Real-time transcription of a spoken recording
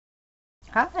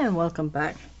Hi and welcome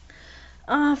back.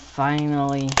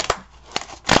 Finally.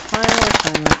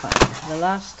 The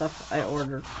last stuff I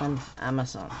ordered from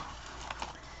Amazon.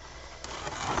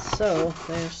 So,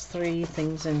 there's 3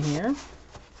 things in here.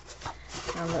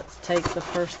 And let's take the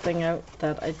first thing out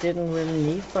that I didn't really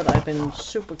need, but I've been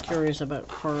super curious about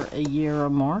for a year or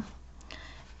more.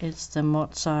 It's the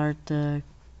Mozart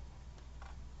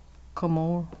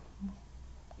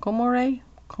Komorebi.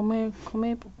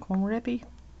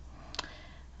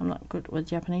 I'm not good with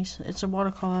Japanese. It's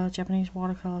a Japanese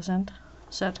watercolor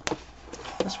set.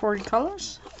 There's 40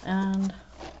 colors, and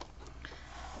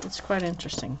it's quite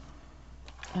interesting.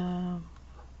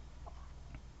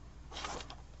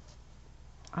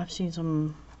 I've seen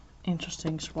some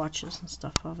interesting swatches and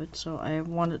stuff of it, so I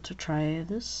wanted to try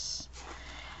this.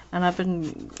 And I've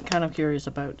been kind of curious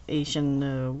about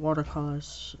Asian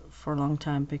watercolors for a long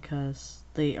time because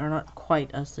they are not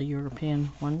quite as the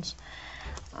European ones.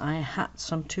 I had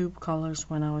some tube colors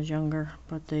when I was younger,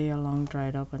 but they are long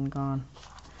dried up and gone.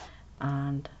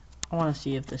 And I want to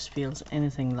see if this feels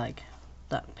anything like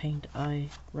that paint I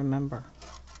remember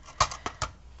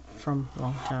from a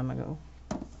long time ago.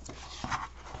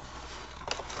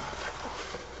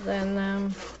 Then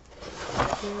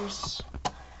there's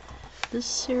this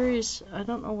series, I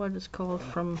don't know what it's called,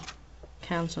 from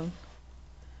Canson.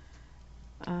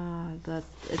 That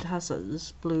it has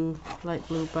this light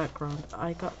blue background.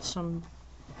 I got some,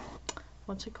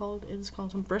 what's it called? It's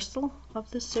called some Bristol of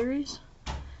this series.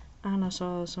 And I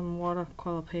saw some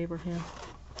watercolor paper here.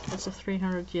 It's a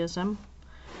 300 GSM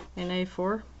in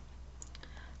A4.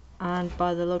 And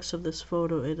by the looks of this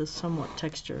photo, it is somewhat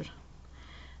textured.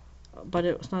 But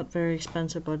it was not very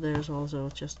expensive, but there's also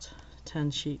just 10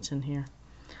 sheets in here.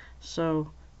 So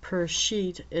per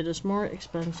sheet, it is more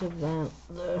expensive than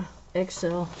the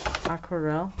XL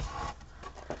Aquarelle,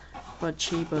 but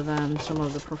cheaper than some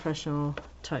of the professional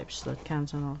types that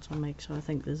Canson also makes. So I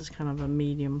think this is kind of a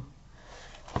medium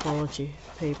quality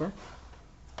paper.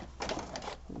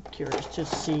 I'm curious to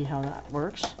see how that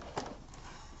works.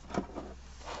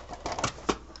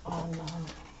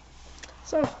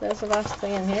 So there's the last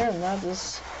thing in here, and that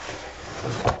is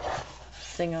the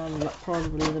thing I'm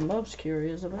probably the most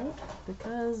curious about,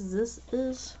 because this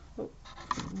is,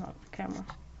 not the camera,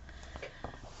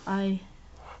 a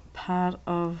pad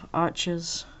of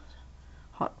Arches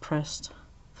hot pressed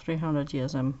 300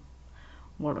 GSM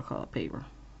watercolor paper.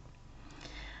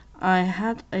 I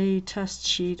had a test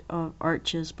sheet of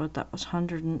Arches, but that was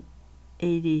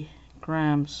 180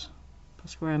 grams per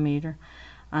square meter,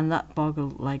 and that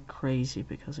boggled like crazy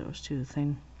because it was too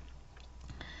thin.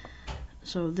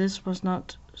 So this was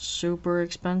not super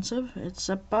expensive. It's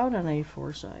about an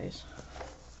A4 size.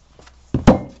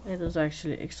 It is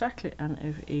actually exactly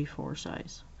an A4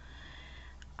 size.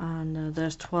 And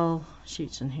there's 12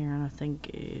 sheets in here, and I think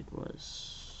it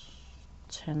was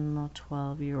 10 or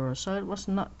 12 euros. So it was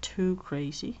not too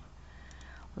crazy.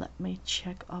 Let me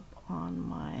check up on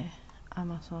my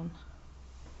Amazon.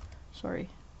 Sorry.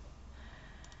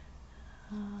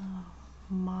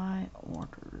 My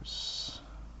orders.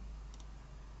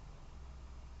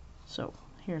 So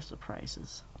here's the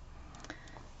prices.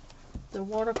 The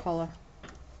watercolor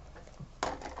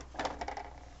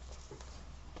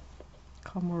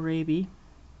Komorebi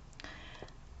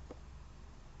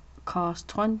cost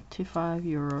 25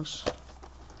 euros.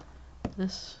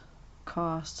 This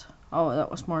cost, oh, that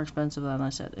was more expensive than I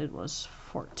said. It was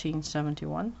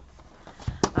 14.71,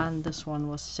 and this one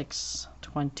was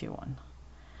 6.21.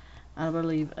 I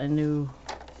believe a new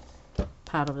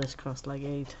pad of this cost like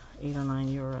 8 or 9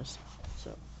 euros.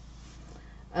 So,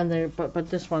 and there, but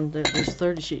this one, there's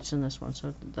 30 sheets in this one,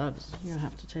 so that is, you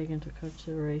have to take into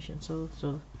consideration. So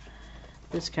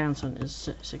this Canson is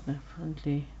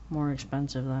significantly more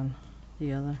expensive than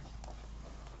the other.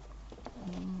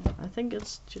 I think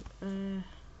it's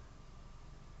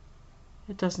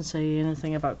it doesn't say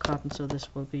anything about cotton, so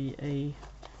this will be a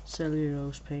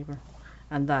cellulose paper,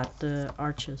 and that the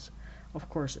Arches, of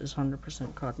course, is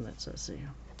 100% cotton, it says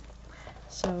here.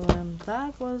 So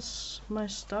that was my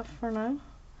stuff for now.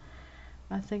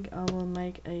 I think I will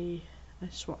make a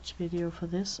swatch video for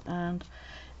this, and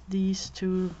these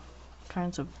 2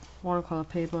 kinds of watercolor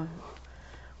paper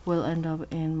will end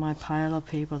up in my pile of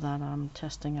paper that I'm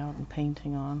testing out and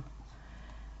painting on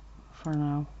for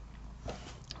now.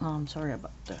 I'm sorry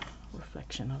about the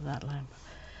reflection of that lamp.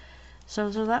 So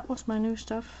that was my new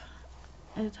stuff.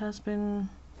 It has been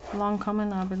long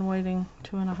coming. I've been waiting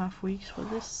 2.5 weeks for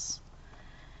this,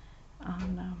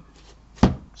 and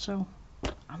so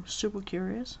I'm super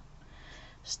curious.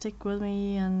 Stick with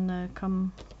me and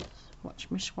come watch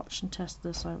me swatch and test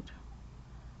this out.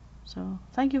 So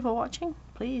thank you for watching.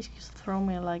 Please throw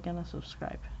me a like and a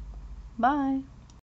subscribe. Bye.